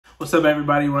What's up,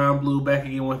 everybody? Ron Blue back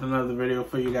again with another video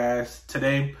for you guys.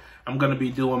 Today I'm gonna be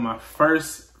doing my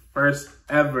first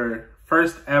ever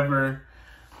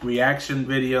reaction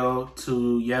video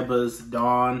to YEBBA's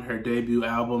Dawn, her debut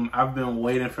album. I've been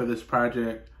waiting for this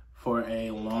project for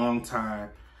a long time.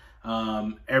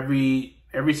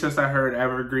 Ever since I heard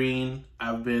Evergreen,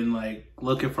 I've been like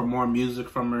looking for more music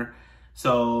from her.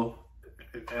 So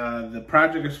the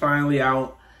project is finally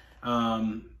out.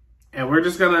 And we're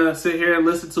just gonna sit here and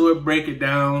listen to it, break it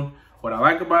down, what I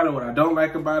like about it, what I don't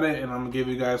like about it, and I'm gonna give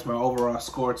you guys my overall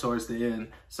score towards the end.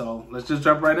 So let's just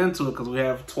jump right into it because we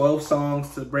have 12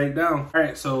 songs to break down. All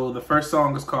right, so the first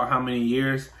song is called How Many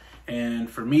Years? And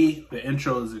for me, the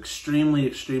intro is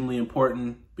extremely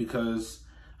important because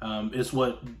it's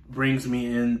what brings me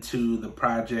into the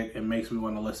project and makes me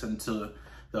want to listen to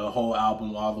the whole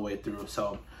album all the way through.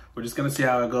 So we're just gonna see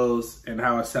how it goes and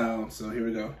how it sounds. So here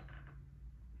we go.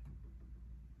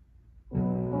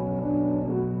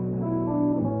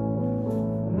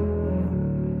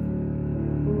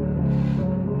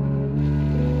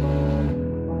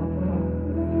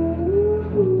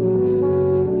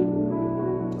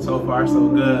 So far, so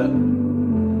good.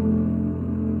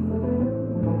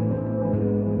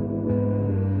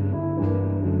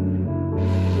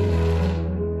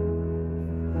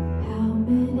 How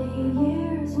many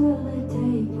years will it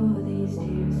take for these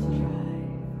tears to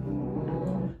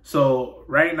dry? So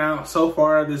right now, so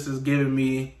far, this is giving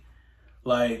me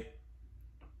like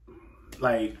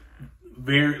a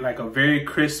very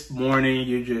crisp morning.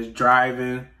 You're just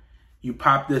driving, you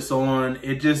pop this on,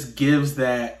 it just gives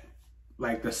that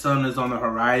like the sun is on the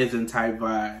horizon type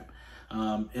vibe.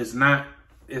 It's not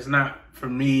for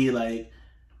me like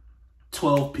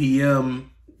 12 p.m.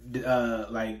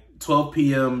 like 12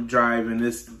 p.m. driving.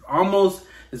 It's almost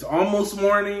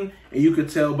morning, and you could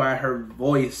tell by her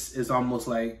voice it's almost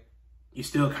like you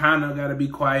still kind of gotta be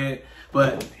quiet.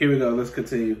 But here we go. Let's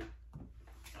continue.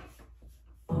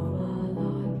 Oh my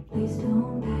Lord, please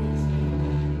don't pass me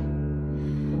by.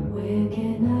 Where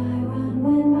can I run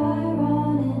when my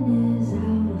running is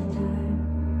out of time?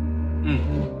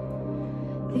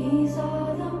 These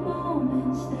are the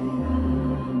moments that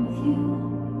I'm with you.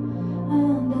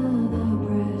 Under the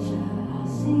pressure, I'll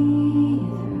see you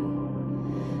through.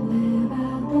 Live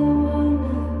out the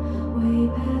wonder, way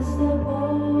past the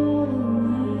borderline.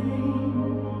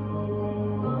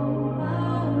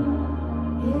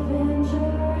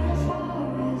 Adventure as far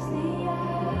as the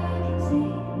eye can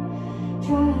see.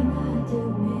 Try not to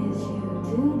miss you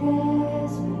too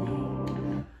desperately.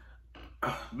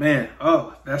 Man,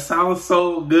 oh, that sounds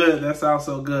so good. That sounds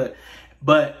so good.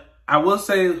 But I will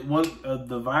say one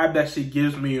the vibe that she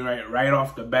gives me right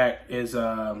off the bat is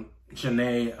Janelle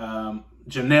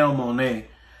Monáe.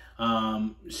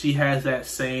 She has that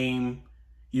same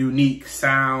unique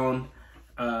sound.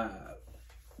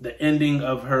 The ending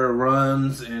of her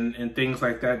runs and things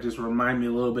like that just remind me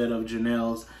a little bit of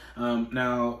Janelle's.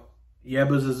 Now,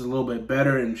 YEBBA's is a little bit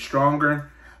better and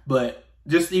stronger, but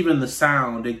just even the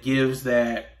sound, it gives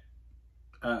that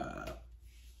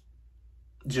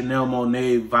Janelle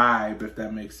Monáe vibe, if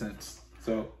that makes sense.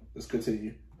 So let's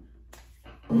continue.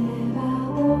 Live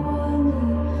out the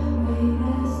wonder, way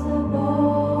past the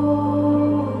borderline.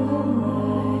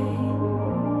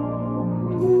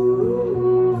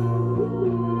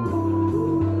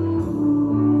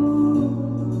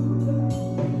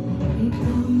 It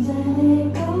comes and it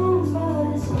goes, but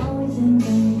it's always in the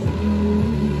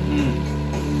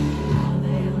how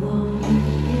they long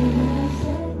can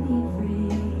set me free.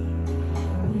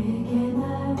 Where can I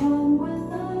run when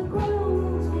the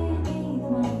ground's beneath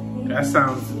my feet? That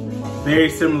sounds very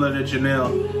similar to Janelle.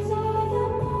 These are the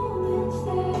moments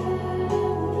that I'm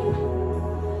with you.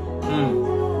 Under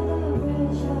the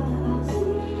pressure, I'll see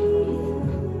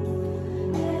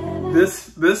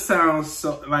you. This sounds so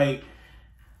like,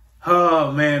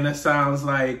 oh man, that sounds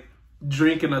like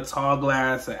drinking a tall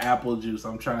glass of apple juice.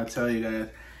 I'm trying to tell you guys.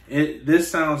 This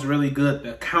sounds really good.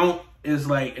 The count is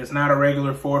like, it's not a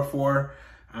regular 4/4.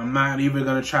 I'm not even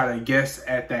gonna try to guess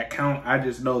at that count. I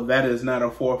just know that is not a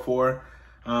 4/4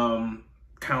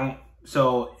 count.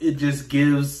 So it just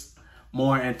gives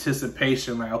more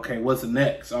anticipation. Like, okay, what's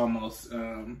next? Almost.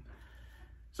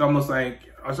 It's almost like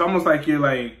you're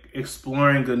like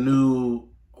exploring a new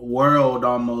world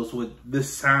almost with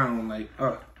this sound. Like,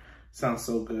 oh, sounds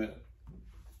so good.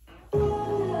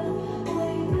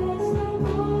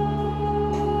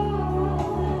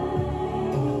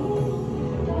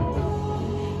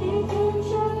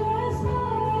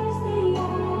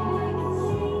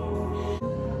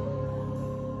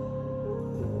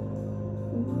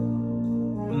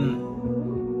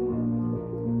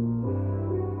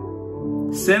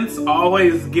 Synths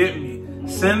always get me.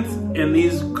 Synths and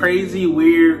these crazy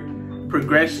weird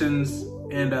progressions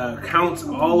and counts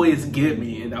always get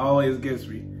me. It always gets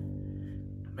me.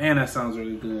 Man, that sounds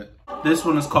really good. This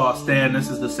one is called Stand. This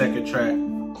is the second track.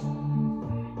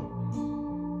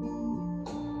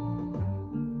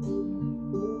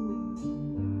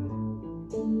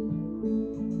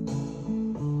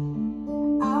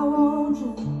 I want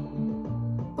you,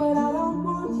 but I don't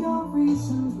want your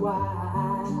reasons why.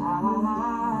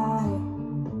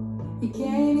 You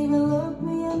can't even look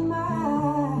me in my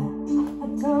eye. I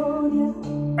told you.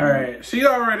 All right, she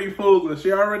already fooling.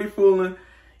 She already fooling.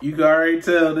 You can already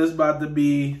tell this about to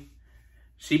be.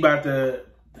 She about to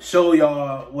show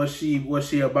y'all what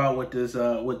she about with this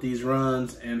with these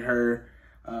runs and her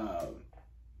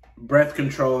breath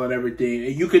control and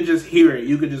everything. You could just hear it.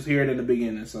 You could just hear it in the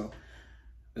beginning. So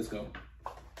let's go.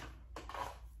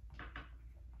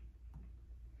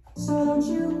 So don't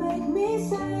you make me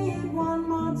say it one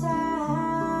more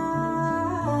time.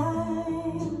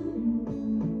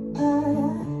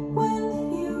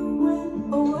 When you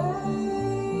went away,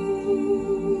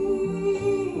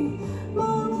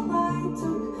 moonlight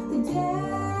took the day,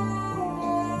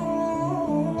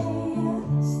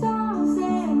 stars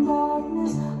and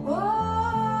darkness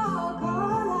all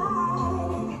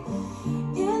collide.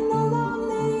 In the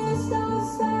loneliest of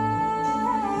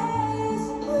space,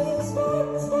 will you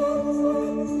stand?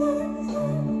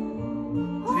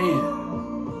 Man.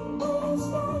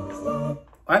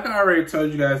 Like I already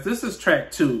told you guys, this is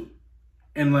track 2.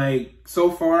 And like, so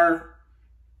far,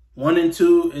 1 and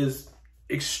 2 is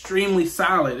extremely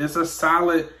solid. It's a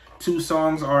solid 2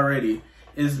 songs already.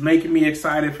 It's making me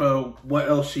excited for what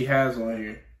else she has on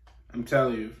here. I'm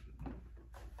telling you.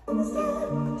 When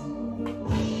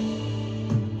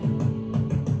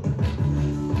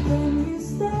you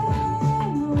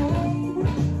stand away,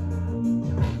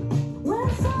 when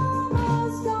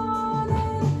summer's gone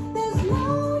and there's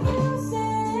no use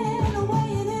in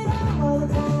waiting it out all the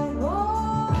time,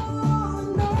 all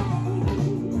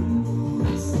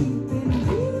night, sleeping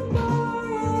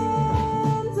deeper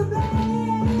into pain.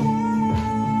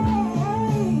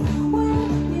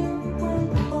 When you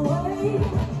went away,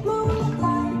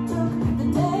 moonlight took the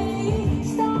day,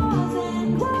 stars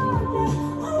and darkness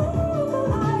all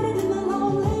collided in the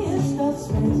loneliest of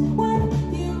space.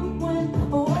 When you went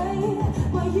away,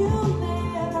 well, you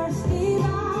never stayed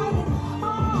right.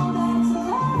 All that's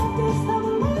left is the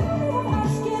memory of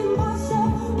asking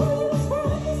myself, will you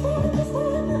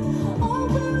stand, or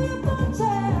will you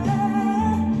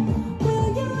pretend? Will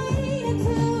you lean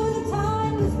into the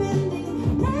time that's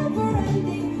bending, never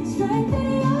ending, strength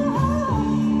in your heart?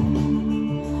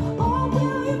 Or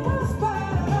will you prosper?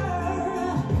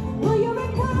 Will you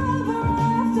recover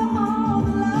after all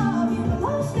the love you've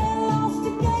lost and lost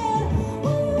again?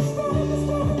 Will you stand?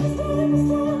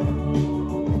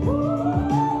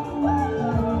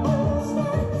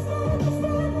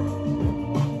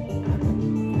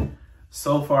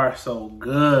 So far, so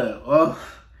good. Oh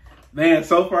man,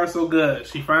 so far so good.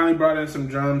 She finally brought in some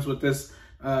drums with this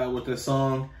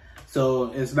song,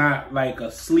 so it's not like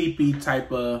a sleepy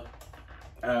type of,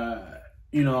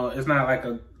 you know, it's not like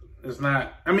a, it's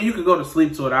not. I mean, you could go to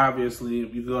sleep to it. Obviously, you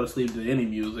could go to sleep to any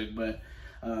music, but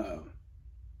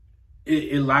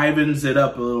it livens it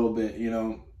up a little bit, you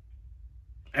know.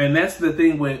 And that's the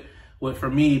thing with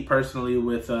for me personally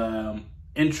with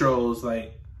intros,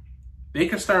 like. They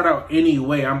can start out any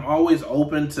way. I'm always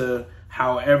open to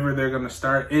however they're going to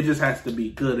start. It just has to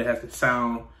be good. It has to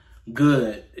sound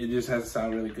good. It just has to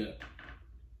sound really good.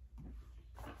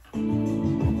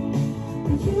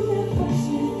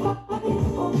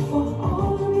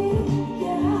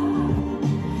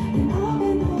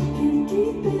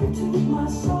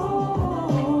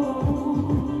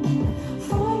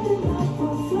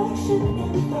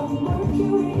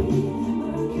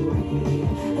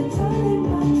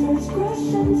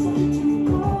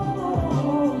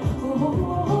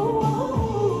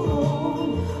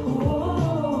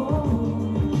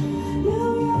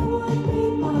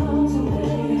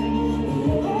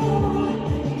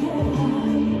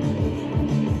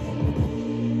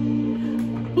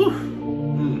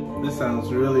 This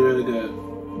sounds really, really good.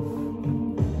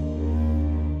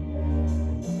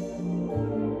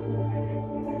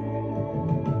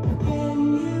 Can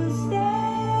you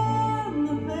stand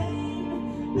the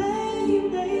pain,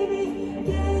 baby?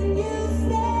 Can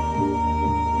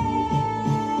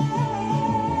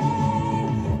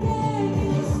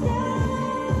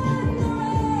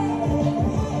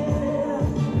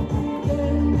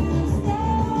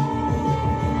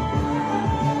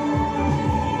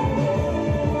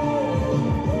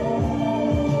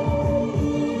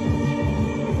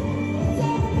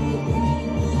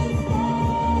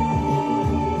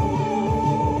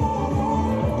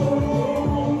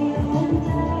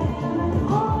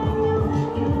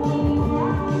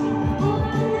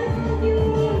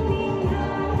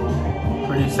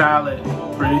solid,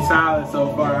 pretty solid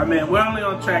so far. I mean, we're only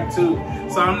on track 2,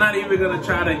 so I'm not even gonna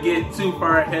try to get too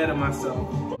far ahead of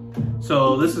myself.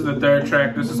 So this is the 3rd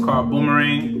track. This is called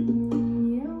Boomerang.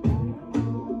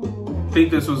 I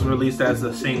think this was released as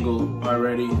a single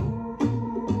already.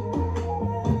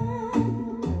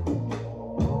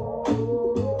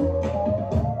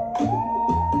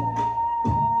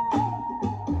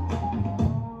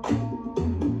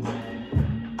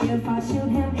 If I shoot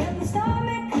him in the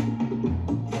stomach,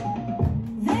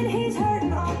 then he's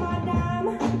hurting on my dime.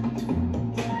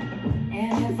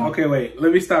 And if Okay, wait,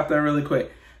 let me stop that really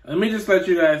quick. Let me just let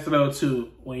you guys know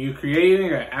too, when you're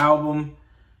creating an album,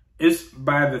 it's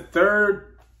by the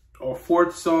 3rd or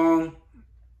 4th song,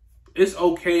 it's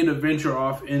okay to venture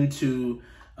off into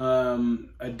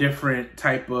a different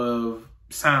type of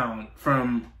sound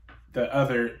from the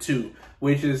other 2,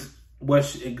 which is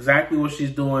exactly what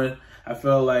she's doing. I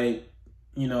feel like,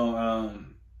 you know,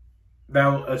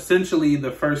 that essentially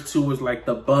the first 2 was like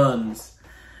the buns.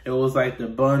 It was like the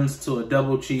buns to a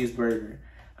double cheeseburger.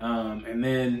 And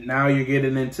then now you're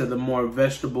getting into the more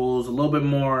vegetables, a little bit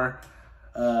more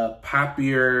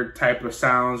poppier type of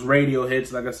sounds, radio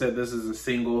hits. Like I said, this is a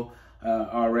single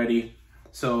already.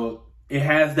 So it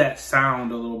has that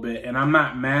sound a little bit, and I'm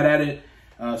not mad at it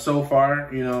so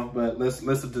far, you know, but let's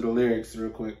listen to the lyrics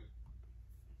real quick.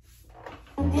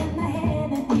 in the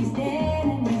head and he's dead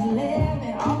and he's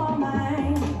living on my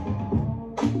mind.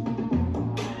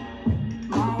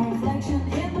 My reflection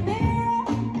in the mirror.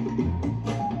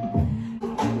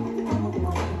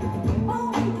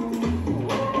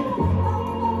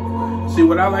 See,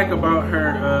 what I like about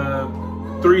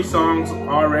her 3 songs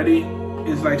already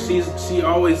is like she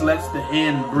always lets the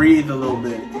end breathe a little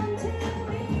bit.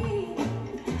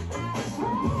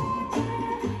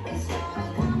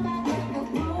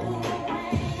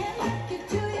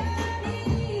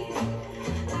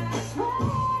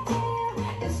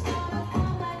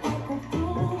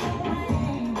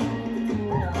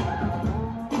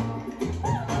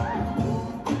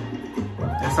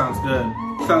 That sounds good.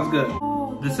 Sounds good.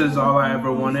 This is All I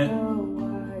Ever Wanted.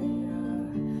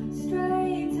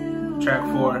 Track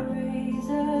 4.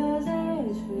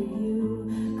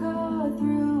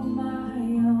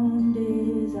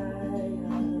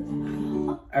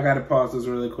 I gotta pause this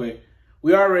really quick.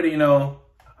 We already know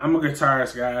I'm a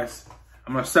guitarist, guys.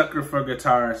 I'm a sucker for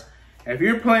guitars. If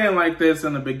you're playing like this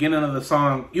in the beginning of the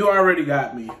song, you already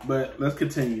got me. But let's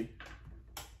continue.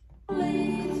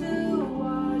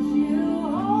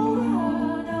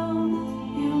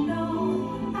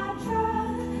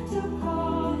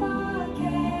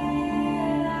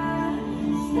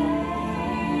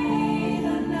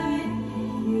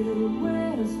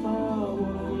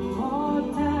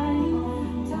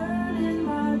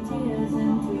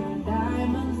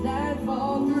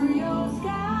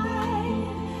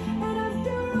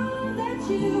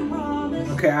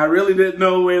 Okay, I really didn't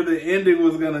know where the ending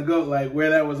was gonna go, like where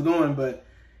that was going, but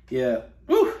yeah.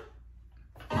 Woo!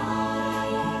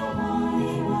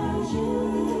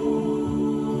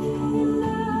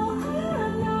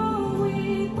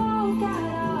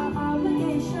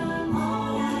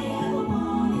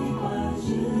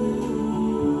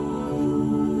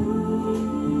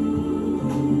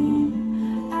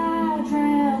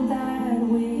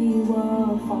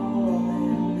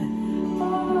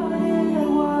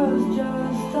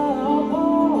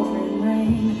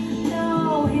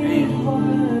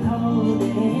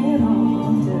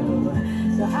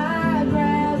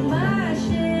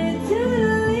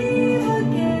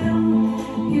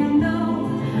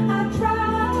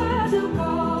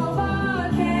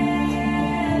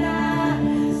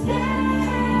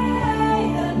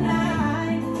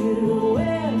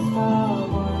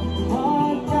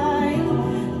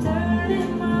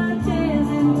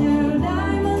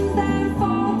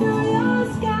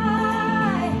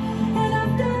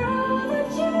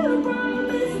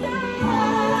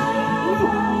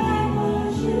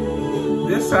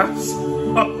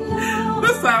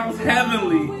 This sounds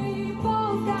heavenly.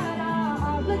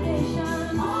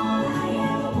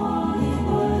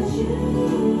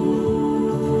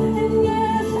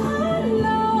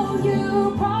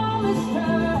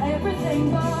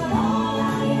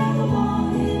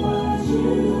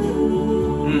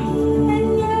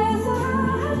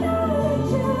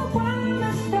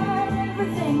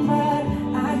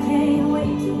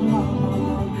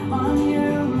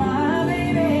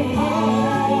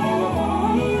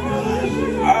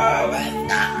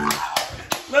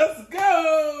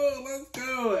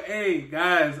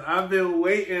 Guys, I've been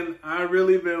waiting. I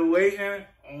really been waiting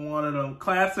on one of them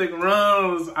classic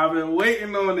runs. I've been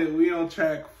waiting on it. We on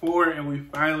track 4 and we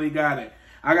finally got it.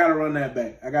 I gotta run that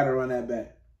back.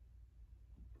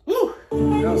 Woo!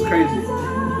 That was crazy.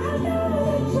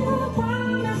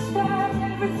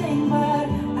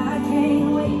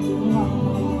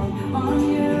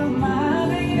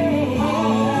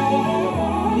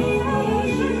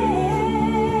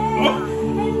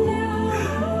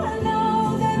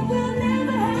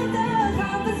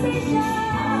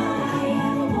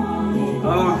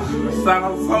 Oh, it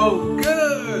sounds so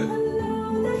good.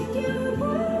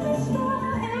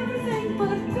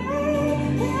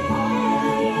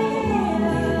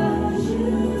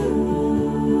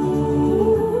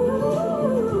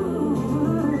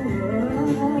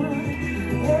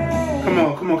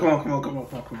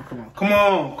 Come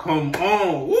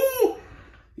on. Woo!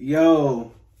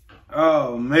 Yo.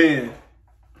 Oh man.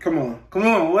 Come on.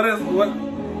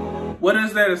 What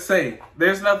is there to say?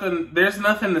 There's nothing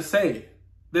to say.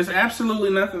 There's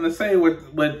absolutely nothing to say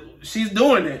with she's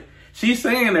doing it. She's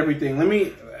saying everything. Let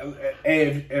me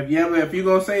if you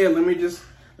gonna say it, let me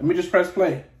just press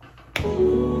play.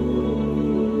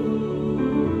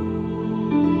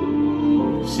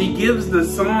 She gives the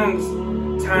songs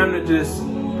time to just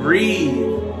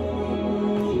breathe.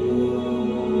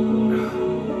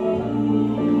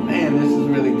 Man, this is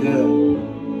really good.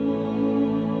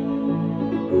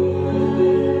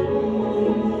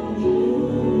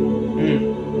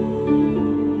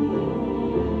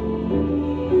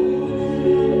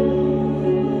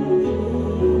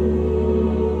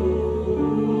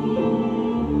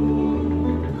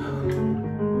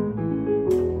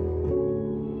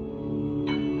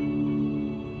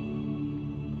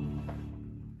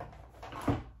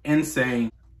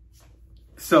 Insane.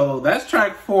 So that's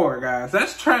track 4, guys.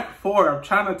 That's track 4. I'm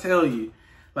trying to tell you.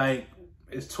 Like,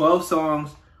 it's 12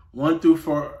 songs, 1 through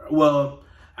 4. Well,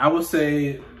 I would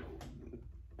say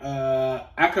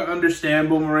I could understand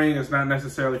Boomerang. It's not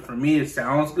necessarily for me. It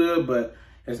sounds good, but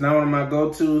it's not one of my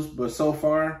go-tos. But so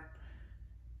far,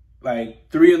 like,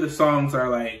 3 of the songs are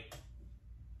like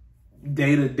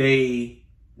day-to-day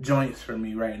joints for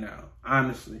me right now,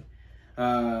 honestly.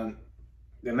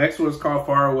 The next one's called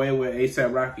Far Away with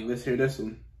A$AP Rocky. Let's hear this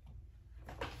one.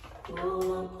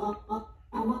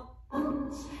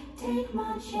 Take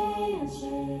my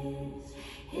chances,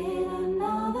 hit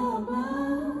another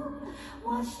blow,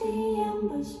 watch the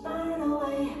embers burn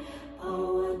away,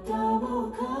 pour a double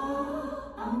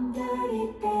cup, I'm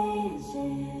dirty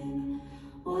dancing,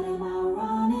 what am I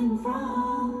running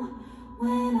from,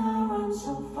 when I run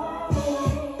so far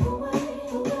away.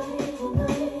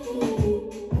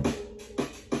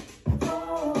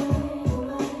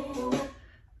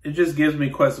 It just gives me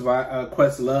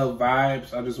Questlove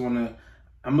vibes.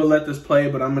 I'm gonna let this play,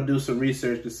 but I'm gonna do some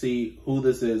research to see who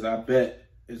this is. I bet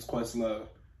it's Questlove.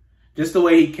 Just the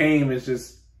way he came is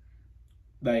just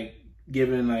like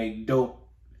giving like dope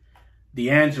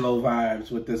D'Angelo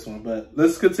vibes with this one. But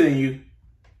let's continue.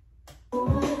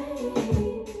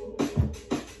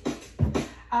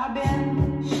 I've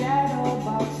been shadow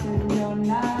boxing your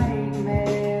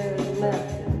nightmares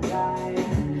left and right,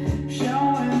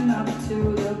 showing up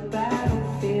to the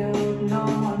battlefield, no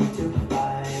one to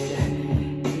fight.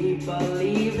 Keep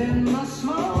believing the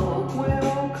smoke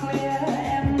will clear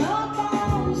and the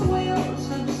bombs will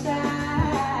subside.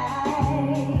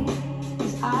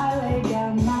 As I lay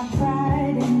down my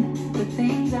pride in the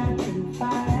things I've been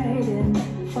fighting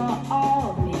for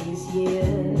all these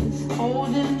years,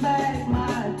 holding back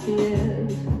my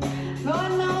tears.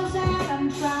 Lord knows that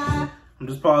I'm trying. I'm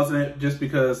just pausing it just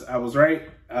because I was right.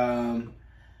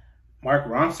 Mark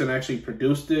Ronson actually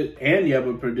produced it, and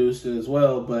YEBBA produced it as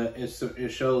well, but it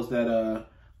shows that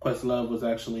Questlove was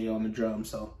actually on the drums.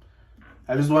 So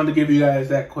I just wanted to give you guys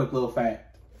that quick little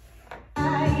fact.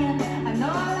 I know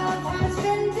love has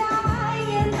been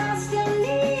dying, I still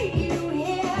need you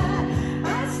here,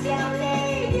 I still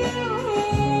need you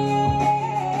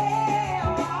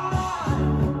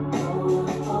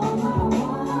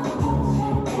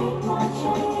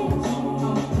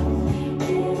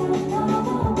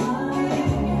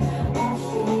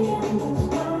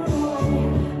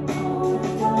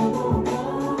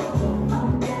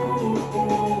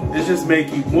It just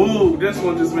make you move. This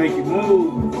one just make you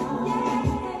move.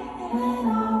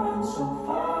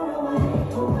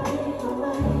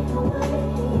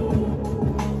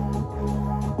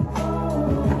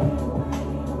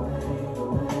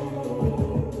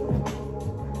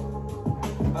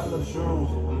 I love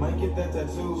shrooms, I might get that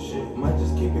tattoo. Shit, might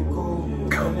just keep it cool,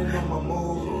 depending on my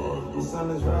mood. The sun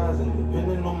is rising,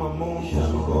 depending on my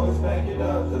moonshine. Always back it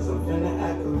up, cause I'm finna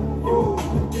act a you.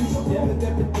 You yabba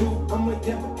dabba do, I'm a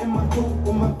yabba in my coupe.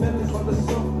 With my fellas on the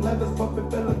soap, leathers bumping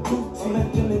Bella Coupe. On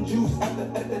that gin and juice, after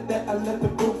that I left the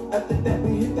roof. After that we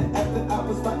hit the after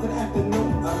hours, back to the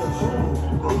afternoon. I love shrooms.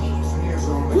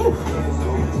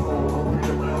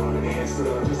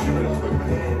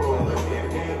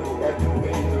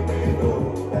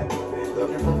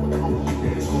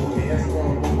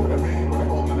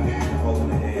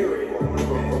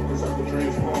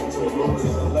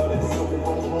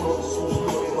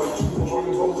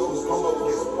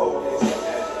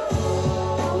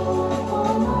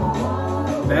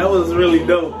 was really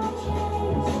dope.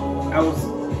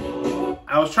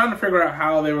 I was trying to figure out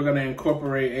how they were gonna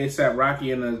incorporate A$AP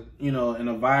Rocky in a, you know, in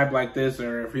a vibe like this,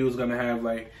 or if he was gonna have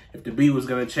like, if the beat was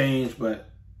gonna change. But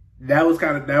that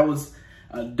was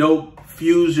a dope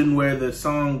fusion where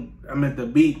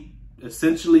the beat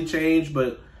essentially changed,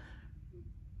 but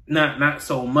not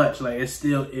so much. Like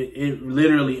it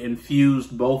literally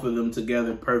infused both of them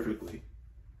together perfectly.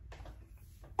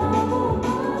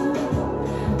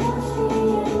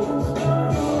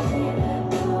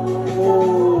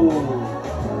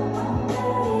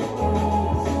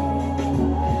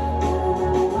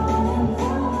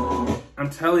 I'm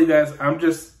telling you guys,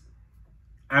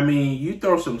 you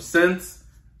throw some synths,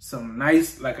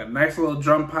 like a nice little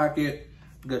drum pocket,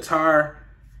 guitar,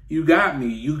 you got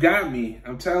me,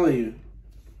 I'm telling you.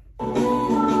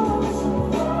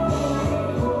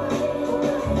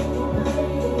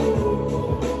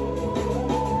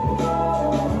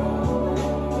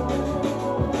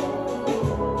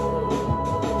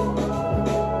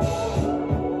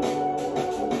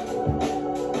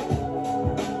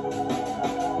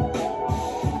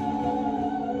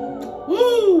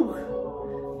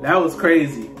 That was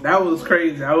crazy. That was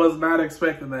crazy. I was not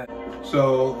expecting that.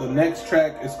 So the next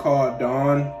track is called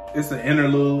Dawn. It's an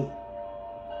interlude.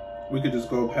 We could just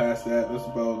go past that. It's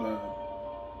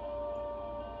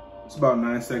about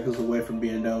 9 seconds away from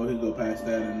being done. We could go past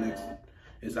that, and next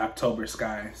is October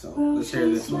Sky. So let's hear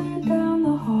this one. Down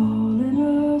the hall in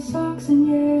her socks and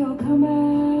Yale come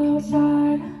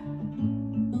outside.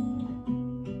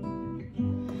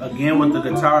 Again with the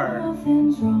guitar.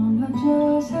 Nothing's wrong, I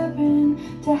just happened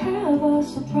to have a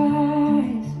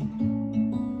surprise.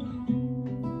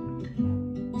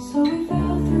 So we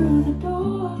fell through the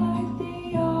door like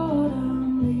the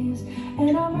autumn leaves,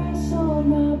 and I wrestled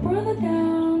my brother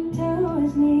down to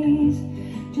his knees,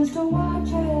 just to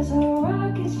watch as a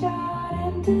rocket shot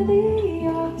into the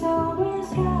October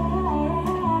sky.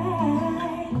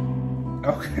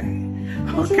 Okay.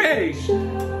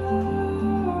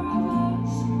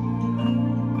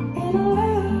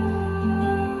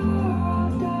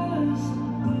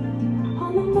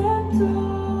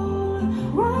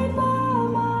 Right by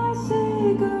my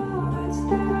cigarettes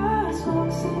that I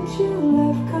smoked since you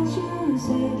left, 'cause you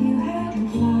said you had to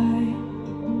fly.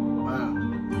 Wow.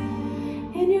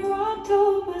 In your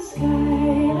October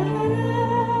sky.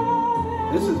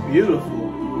 This is beautiful.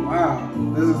 Wow.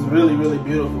 This is really, really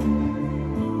beautiful.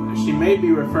 She may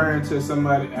be referring to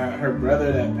somebody, her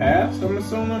brother that passed, I'm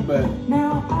assuming, but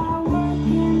Now I work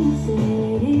in the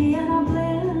city and I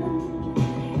blend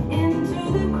into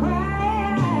the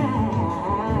crowd,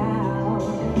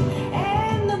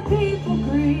 and the people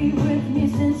grieve with me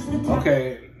since the time.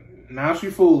 okay, now she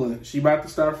fooling. She about to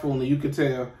start fooling. You can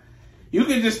tell. You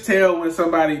can just tell when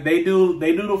somebody they do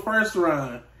the first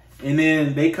run, and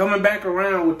then they coming back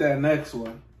around with that next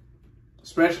one.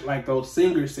 Especially like those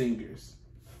singers.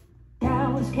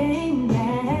 Towers came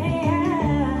down.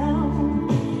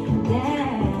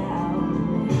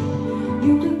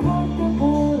 You could cut the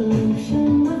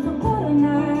pollution with a butter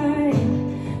knife.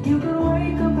 You could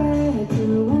wake up at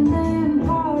 2 and then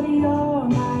party all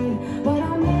night. But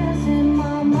I'm missing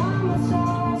my mama, so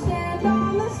I'll stand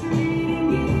on the street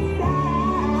and get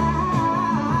high.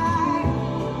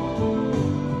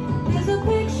 There's a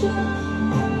picture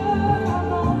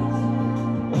of us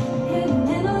hidden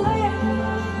in a layer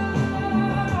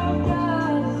of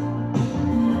dust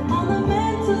on the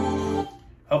mantle.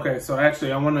 Okay, so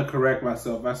actually I want to correct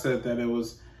myself. I said that it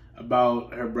was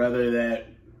about her brother that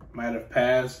might have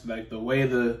passed. Like the way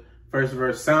the first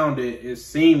verse sounded, it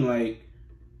seemed like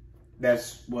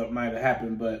that's what might have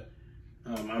happened. But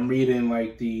I'm reading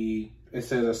like it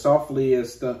says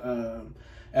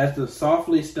as the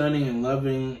softly stunning and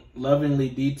lovingly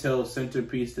detailed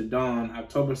centerpiece to Dawn,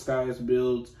 October Skies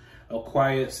builds a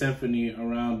quiet symphony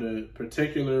around a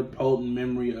particular potent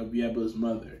memory of YEBBA's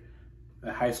mother,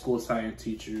 a high school science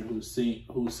teacher who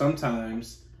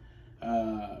sometimes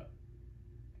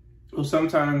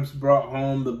brought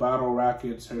home the bottle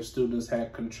rockets her students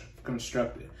had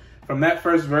constructed. From that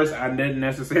first verse, I didn't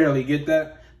necessarily get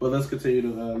that, but let's continue to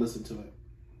listen to it.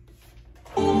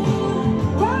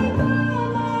 Right by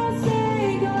my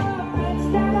cigarettes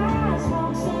that I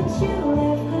smoked since you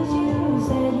left, 'cause you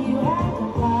said you had to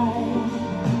fly.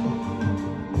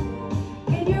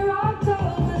 In your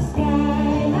October sky.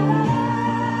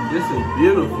 This is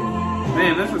beautiful.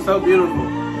 Man, this is so beautiful.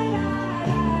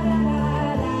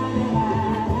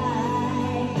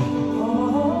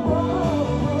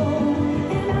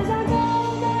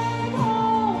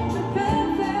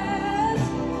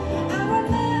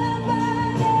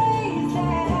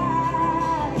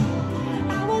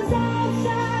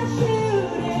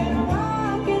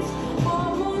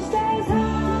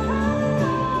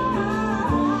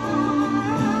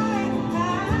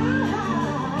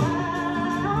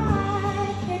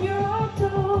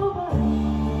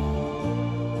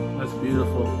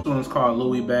 called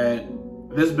Louis Bad.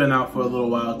 This has been out for a little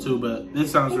while too, but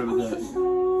this sounds really good.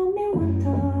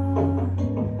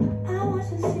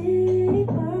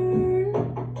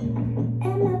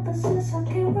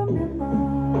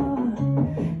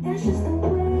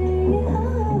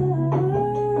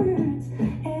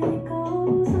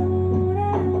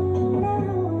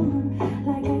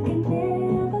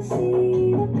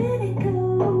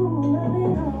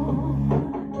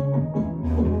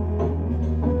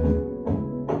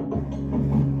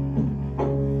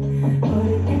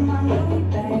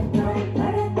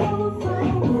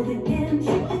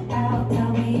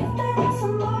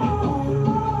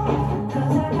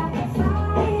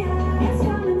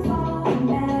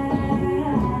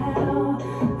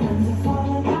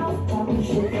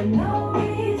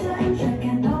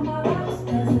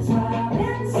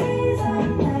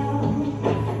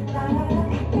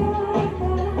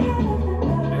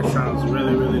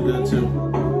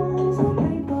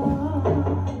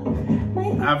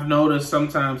 I've noticed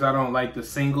sometimes I don't like the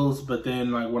singles, but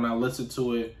then like when I listen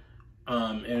to it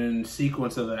in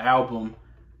sequence of the album,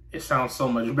 it sounds so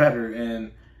much better.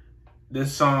 And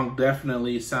this song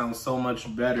definitely sounds so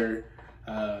much better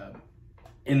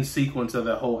in sequence of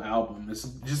the whole album. It's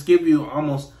just give you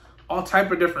almost all type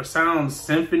of different sounds,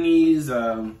 symphonies,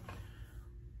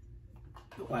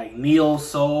 like neo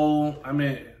soul. I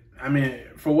mean,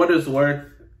 for what it's worth,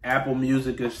 Apple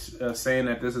Music is saying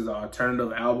that this is an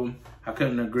alternative album. I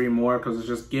couldn't agree more, because it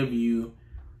just gives you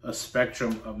a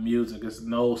spectrum of music. It's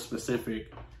no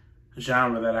specific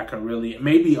genre that I could really,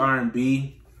 maybe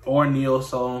R&B or neo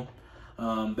soul.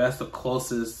 That's the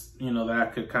closest, you know, that I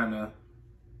could kind of,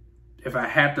 if I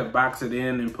had to box it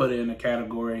in and put it in a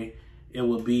category, it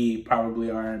would be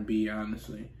probably R&B,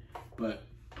 honestly. But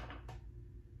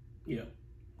yeah.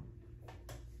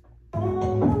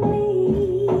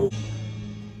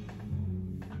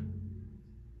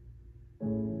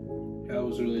 That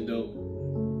was really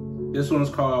dope. This one's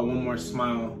called One More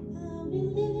Smile.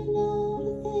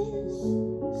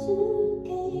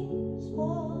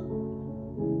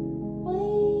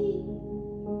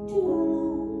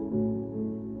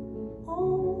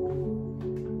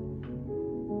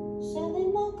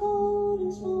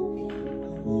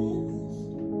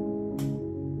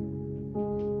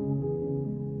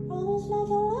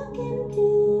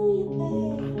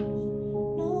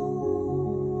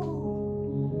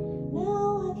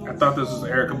 I thought this was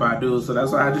Erykah Badu, so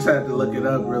that's why I just had to look it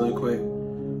up really quick.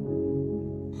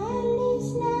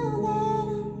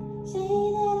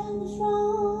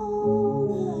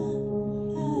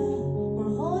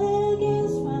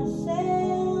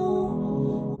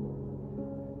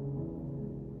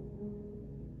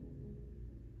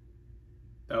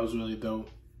 That was really dope.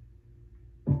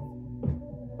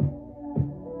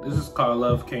 This is called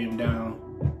Love Came Down.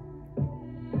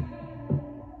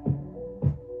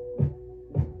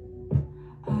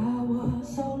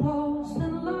 So lost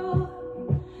in love,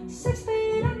 6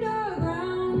 feet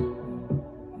underground,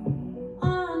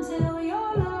 until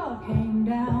your love came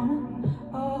down.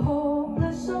 A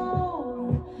hopeless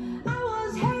soul, I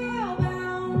was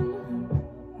hellbound,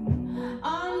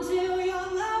 until your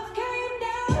love came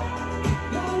down.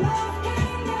 Your love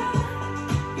came down.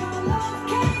 Your love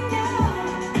came down.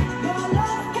 Your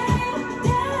love came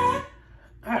down.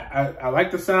 I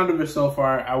like the sound of it so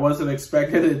far. I wasn't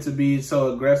expecting it to be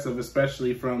so aggressive,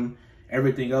 especially from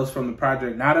everything else from the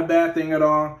project. Not a bad thing at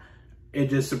all. It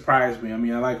just surprised me. I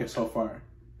mean, I like it so far.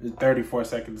 It's 34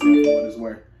 seconds in for what it's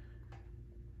worth.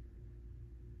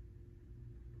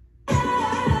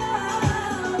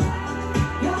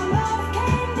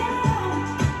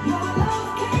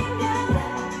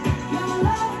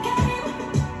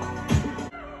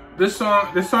 This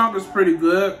song is pretty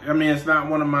good. I mean, it's not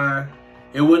one of my,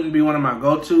 it wouldn't be one of my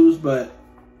go-tos, but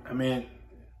I mean,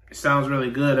 it sounds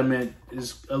really good. I mean,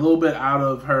 it's a little bit out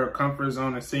of her comfort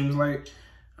zone, it seems like,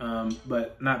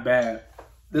 but not bad.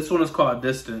 This one is called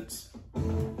Distance.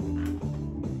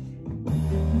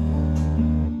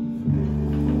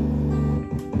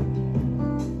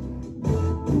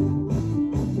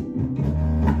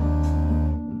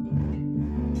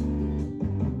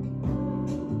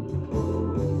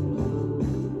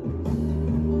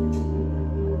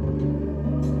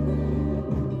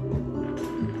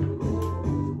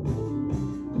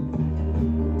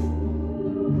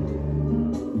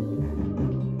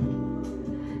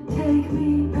 Take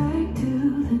me back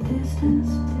to the distance.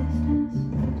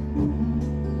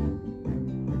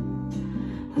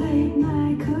 Late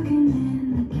night cooking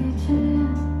in the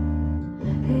kitchen.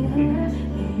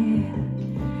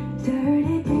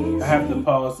 Dirty dancing. I have to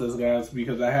pause this, guys,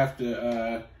 because I have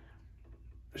to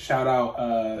shout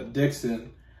out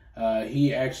Dixon.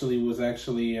 He actually was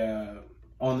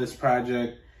on this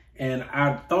project, and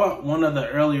I thought one of the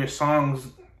earlier songs,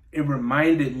 it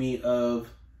reminded me of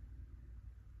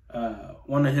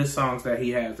one of his songs that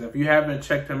he has. If you haven't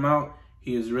checked him out,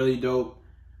 he is really dope.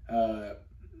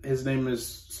 His name is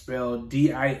spelled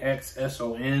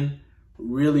Dixson.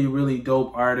 Really, really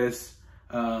dope artist.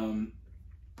 So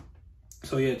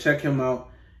yeah, check him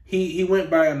out. He went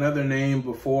by another name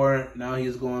before. Now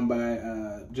he's going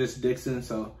by just Dixon.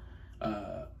 So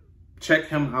check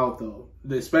him out though.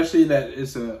 Especially that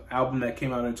it's an album that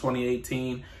came out in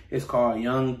 2018. It's called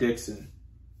Young Dixon.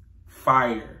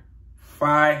 Fire.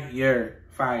 Fire.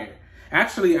 Fire.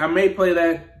 Actually, I may play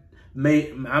that.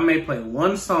 I may play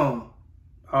one song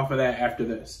off of that after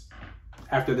this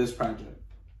project,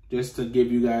 just to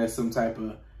give you guys some type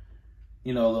of,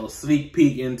 you know, a little sneak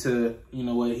peek into, you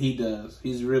know, what he does.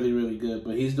 He's really, really good,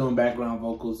 but he's doing background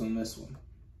vocals on this one.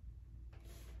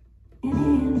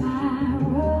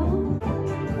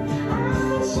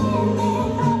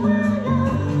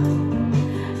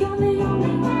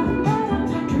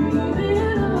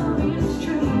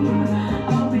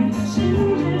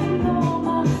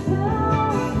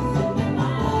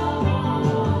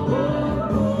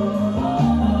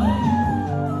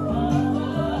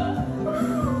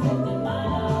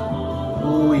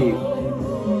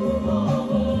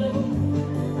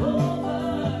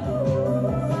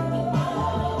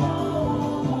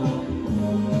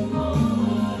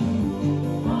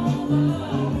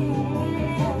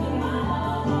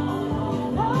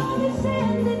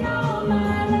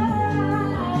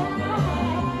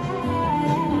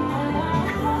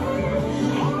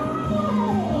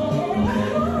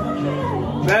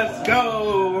 Let's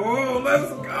go!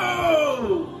 Let's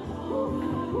go!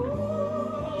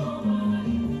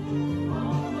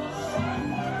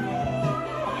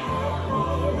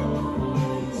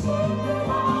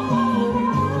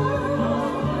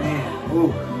 Man,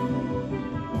 ooh.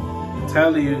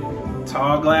 Tell you,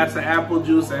 tall glass of apple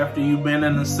juice after you've been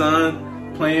in the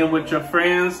sun playing with your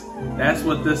friends, that's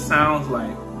what this sounds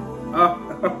like.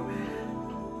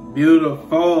 Oh, beautiful.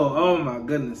 Oh my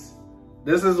goodness.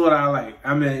 This is what I like.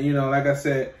 I mean, you know, like I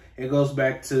said, it goes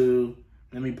back to,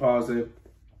 let me pause it.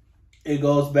 It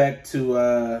goes back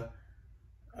to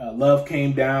Love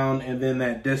Came Down and then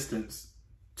That Distance.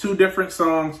 Two different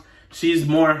songs. She's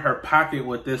more in her pocket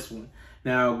with this one.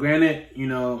 Now, granted, you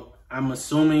know, I'm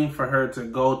assuming for her to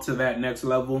go to that next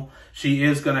level, she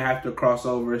is going to have to cross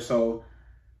over. So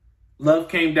Love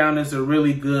Came Down is a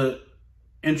really good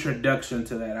introduction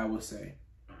to that, I would say.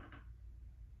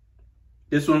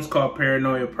 This one's called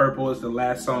Paranoia Purple. It's the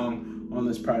last song on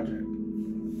this project.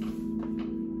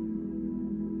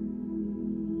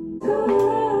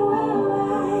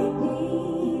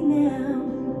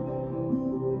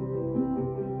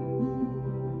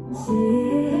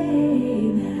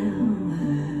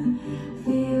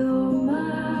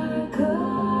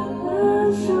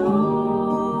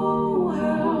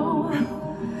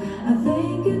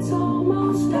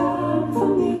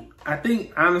 I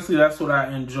think, honestly, that's what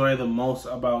I enjoy the most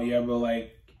about YEBBA.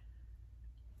 Like,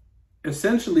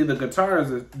 essentially, the guitar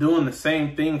is doing the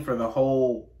same thing for the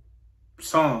whole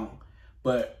song,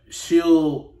 but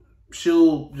she'll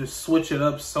just switch it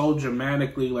up so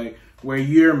dramatically, like, where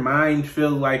your mind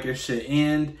feels like it should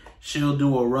end, she'll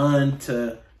do a run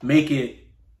to make it,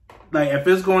 like, if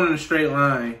it's going in a straight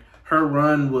line, her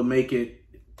run will make it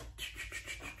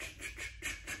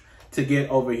to get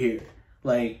over here.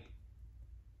 Like,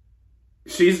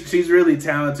 she's really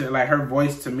talented. Like, her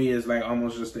voice to me is like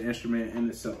almost just an instrument in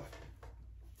itself.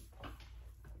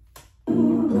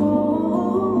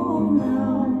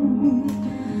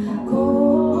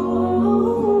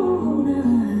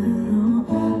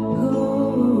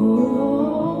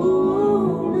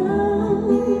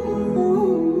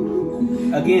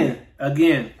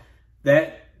 Again,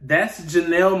 that's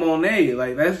Janelle Monáe.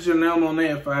 Like, that's Janelle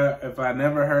Monáe if I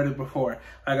never heard it before.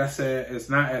 Like I said, it's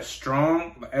not as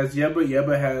strong as YEBBA.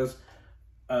 YEBBA has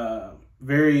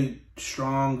very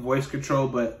strong voice control,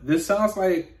 but this sounds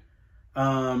like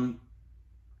what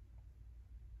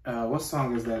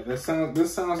song is that? This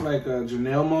sounds like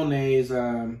Janelle Monáe's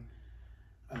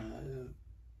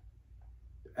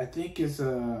I think it's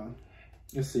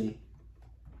let's see.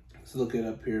 Let's look it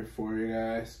up here for you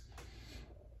guys.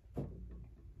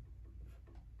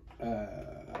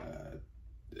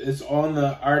 It's on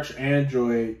the Arch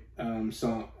Android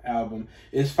song album.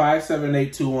 It's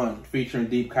 57821 featuring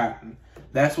Deep Cotton.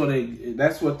 That's what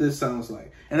this sounds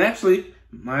like. And actually,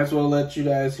 might as well let you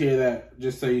guys hear that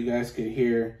just so you guys can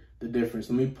hear the difference.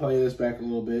 Let me play this back a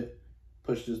little bit.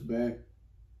 Push this back.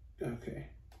 Okay.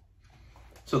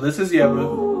 So this is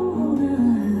YEBBA.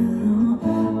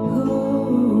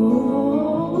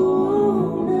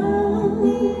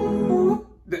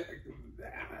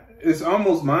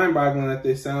 almost mind-boggling that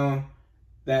they sound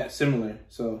that similar.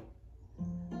 So,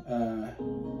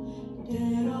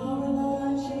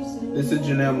 this is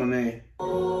Janelle Monáe.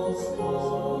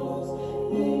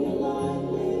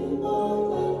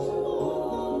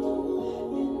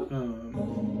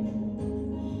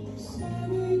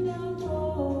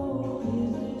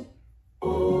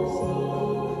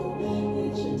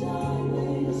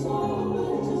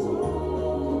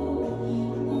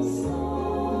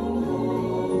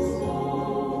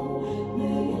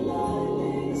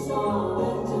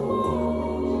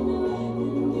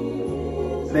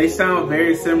 They sound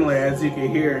very similar, as you can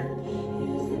hear.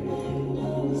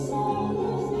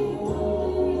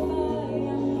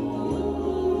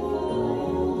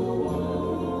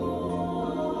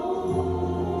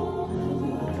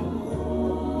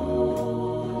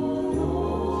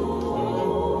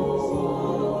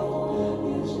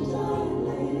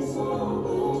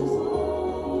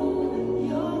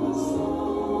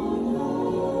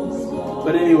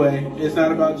 But anyway, it's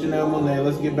not about Janelle Monáe.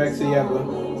 Let's get back to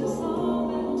YEBBA.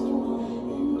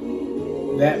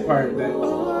 That part, that.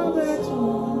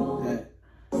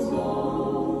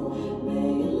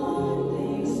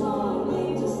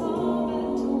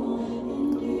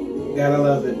 Gotta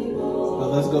love it. But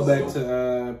let's go back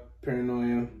to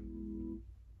Paranoia.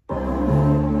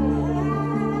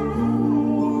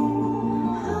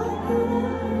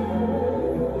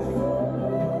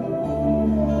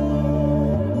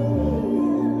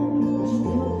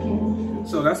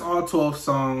 So that's all 12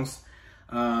 songs.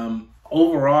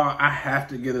 Overall, I have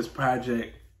to give this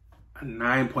project a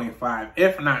 9.5,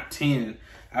 if not 10.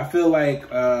 I feel like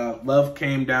Love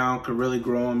Came Down could really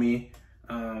grow on me.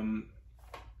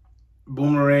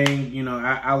 Boomerang, you know,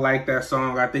 I like that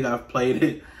song. I think I've played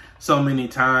it so many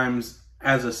times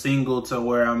as a single to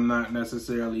where I'm not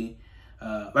necessarily,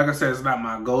 like I said, it's not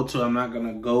my go-to. I'm not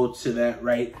going to go to that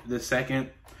right this second.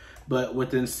 But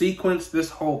within sequence, this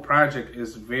whole project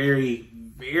is very,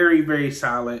 very, very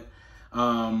solid.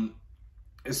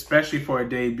 Especially for a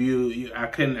debut, I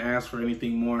couldn't ask for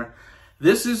anything more.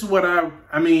 This is what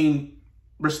I mean,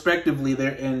 respectively,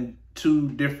 they're in two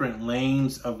different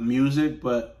lanes of music,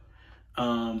 but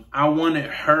I wanted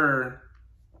her,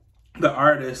 the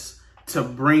artist, to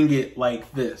bring it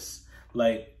like this.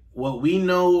 Like what we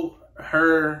know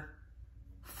her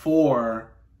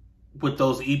for with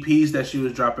those EPs that she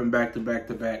was dropping back to back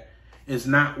to back is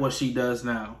not what she does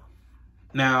now.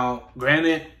 Now,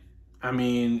 granted, I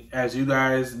mean, as you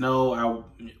guys know,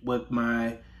 with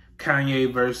my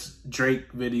Kanye versus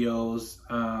Drake videos,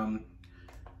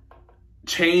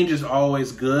 change is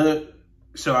always good.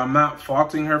 So I'm not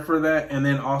faulting her for that. And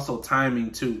then also timing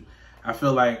too. I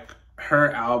feel like her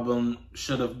album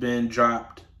should have been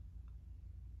dropped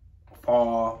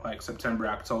fall, like September,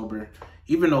 October,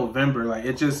 even November. Like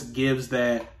it just gives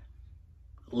that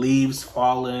leaves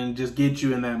falling, just get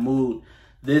you in that mood.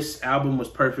 This album was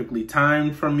perfectly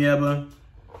timed from YEBBA.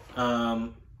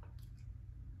 And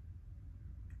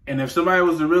if somebody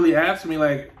was to really ask me,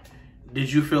 like,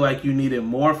 did you feel like you needed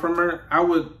more from her? I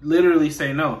would literally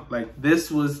say no. Like, this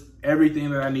was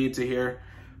everything that I needed to hear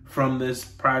from this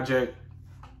project.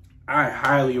 I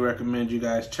highly recommend you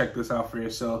guys check this out for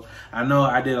yourself. I know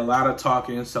I did a lot of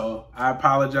talking, so I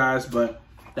apologize, but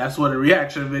that's what a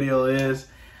reaction video is.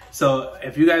 So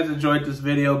if you guys enjoyed this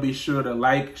video, be sure to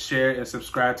like, share, and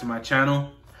subscribe to my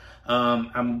channel.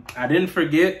 I didn't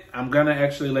forget, I'm gonna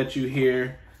actually let you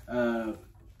hear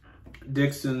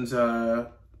Dixon's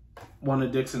one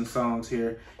of Dixon's songs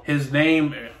here. His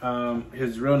name,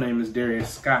 his real name is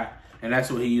Darius Scott, and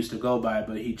that's what he used to go by,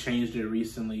 but he changed it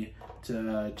recently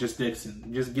to just Dixon.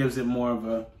 It just gives it more of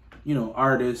a, you know,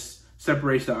 artist,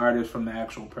 separates the artist from the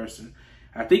actual person.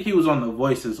 I think he was on The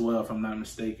Voice as well, if I'm not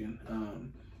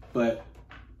mistaken. But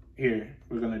here,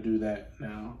 we're gonna do that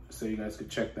now so you guys can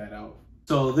check that out.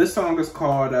 So this song is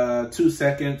called 2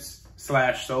 Seconds /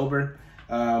 Sober.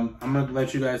 I'm gonna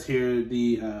let you guys hear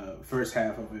the first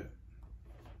half of it.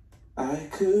 I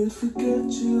could forget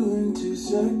you in 2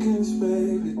 seconds,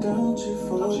 baby, don't you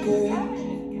forget.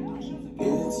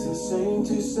 It's the same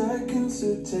 2 seconds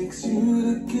it takes you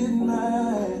to get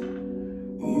mad.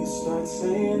 You start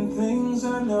saying things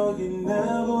I know you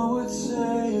never would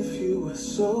say if you were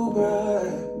sober.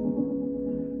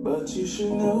 But you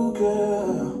should know,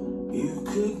 girl, you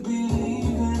could be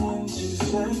leaving in 2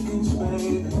 seconds,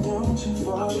 baby, don't you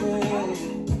forget.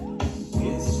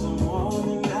 It's the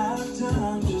morning after,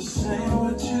 I'm just saying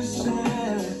what you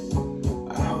said.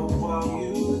 I hope while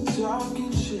you were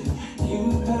talking shit,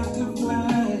 you packed a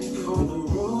bag for the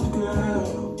road,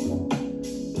 girl.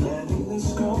 Letting this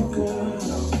go, girl.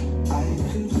 I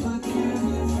could forgive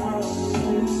you from a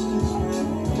distance,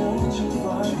 baby, don't you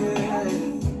forget.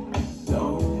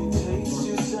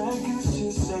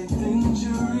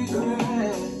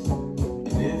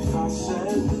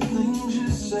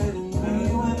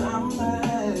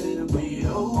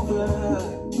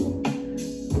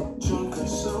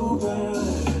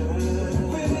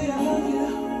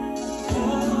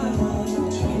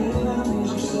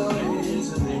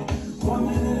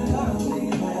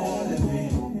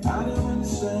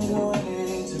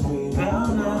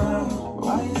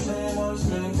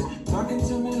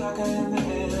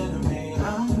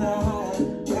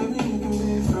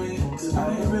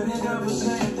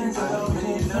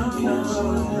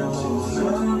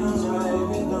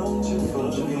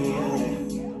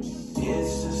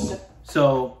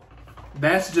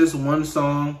 that's just one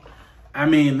song. I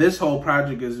mean, this whole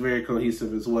project is very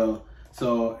cohesive as well.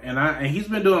 So, and he's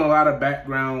been doing a lot of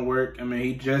background work. I mean,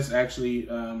 he just actually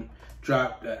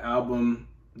dropped an album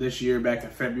this year back in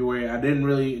February. I didn't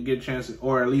really get a chance,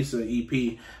 or at least an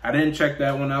EP. I didn't check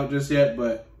that one out just yet,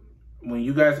 but when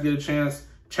you guys get a chance,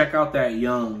 check out that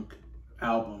Young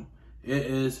album. It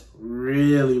is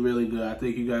really, really good. I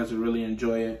think you guys will really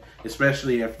enjoy it,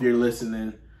 especially if you're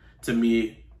listening to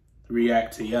me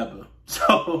react to YEBBA.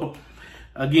 So,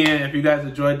 again, if you guys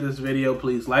enjoyed this video,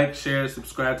 please like, share,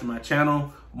 subscribe to my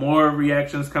channel. More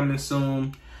reactions coming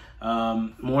soon.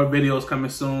 More videos coming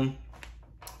soon.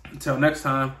 Until next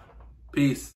time, peace.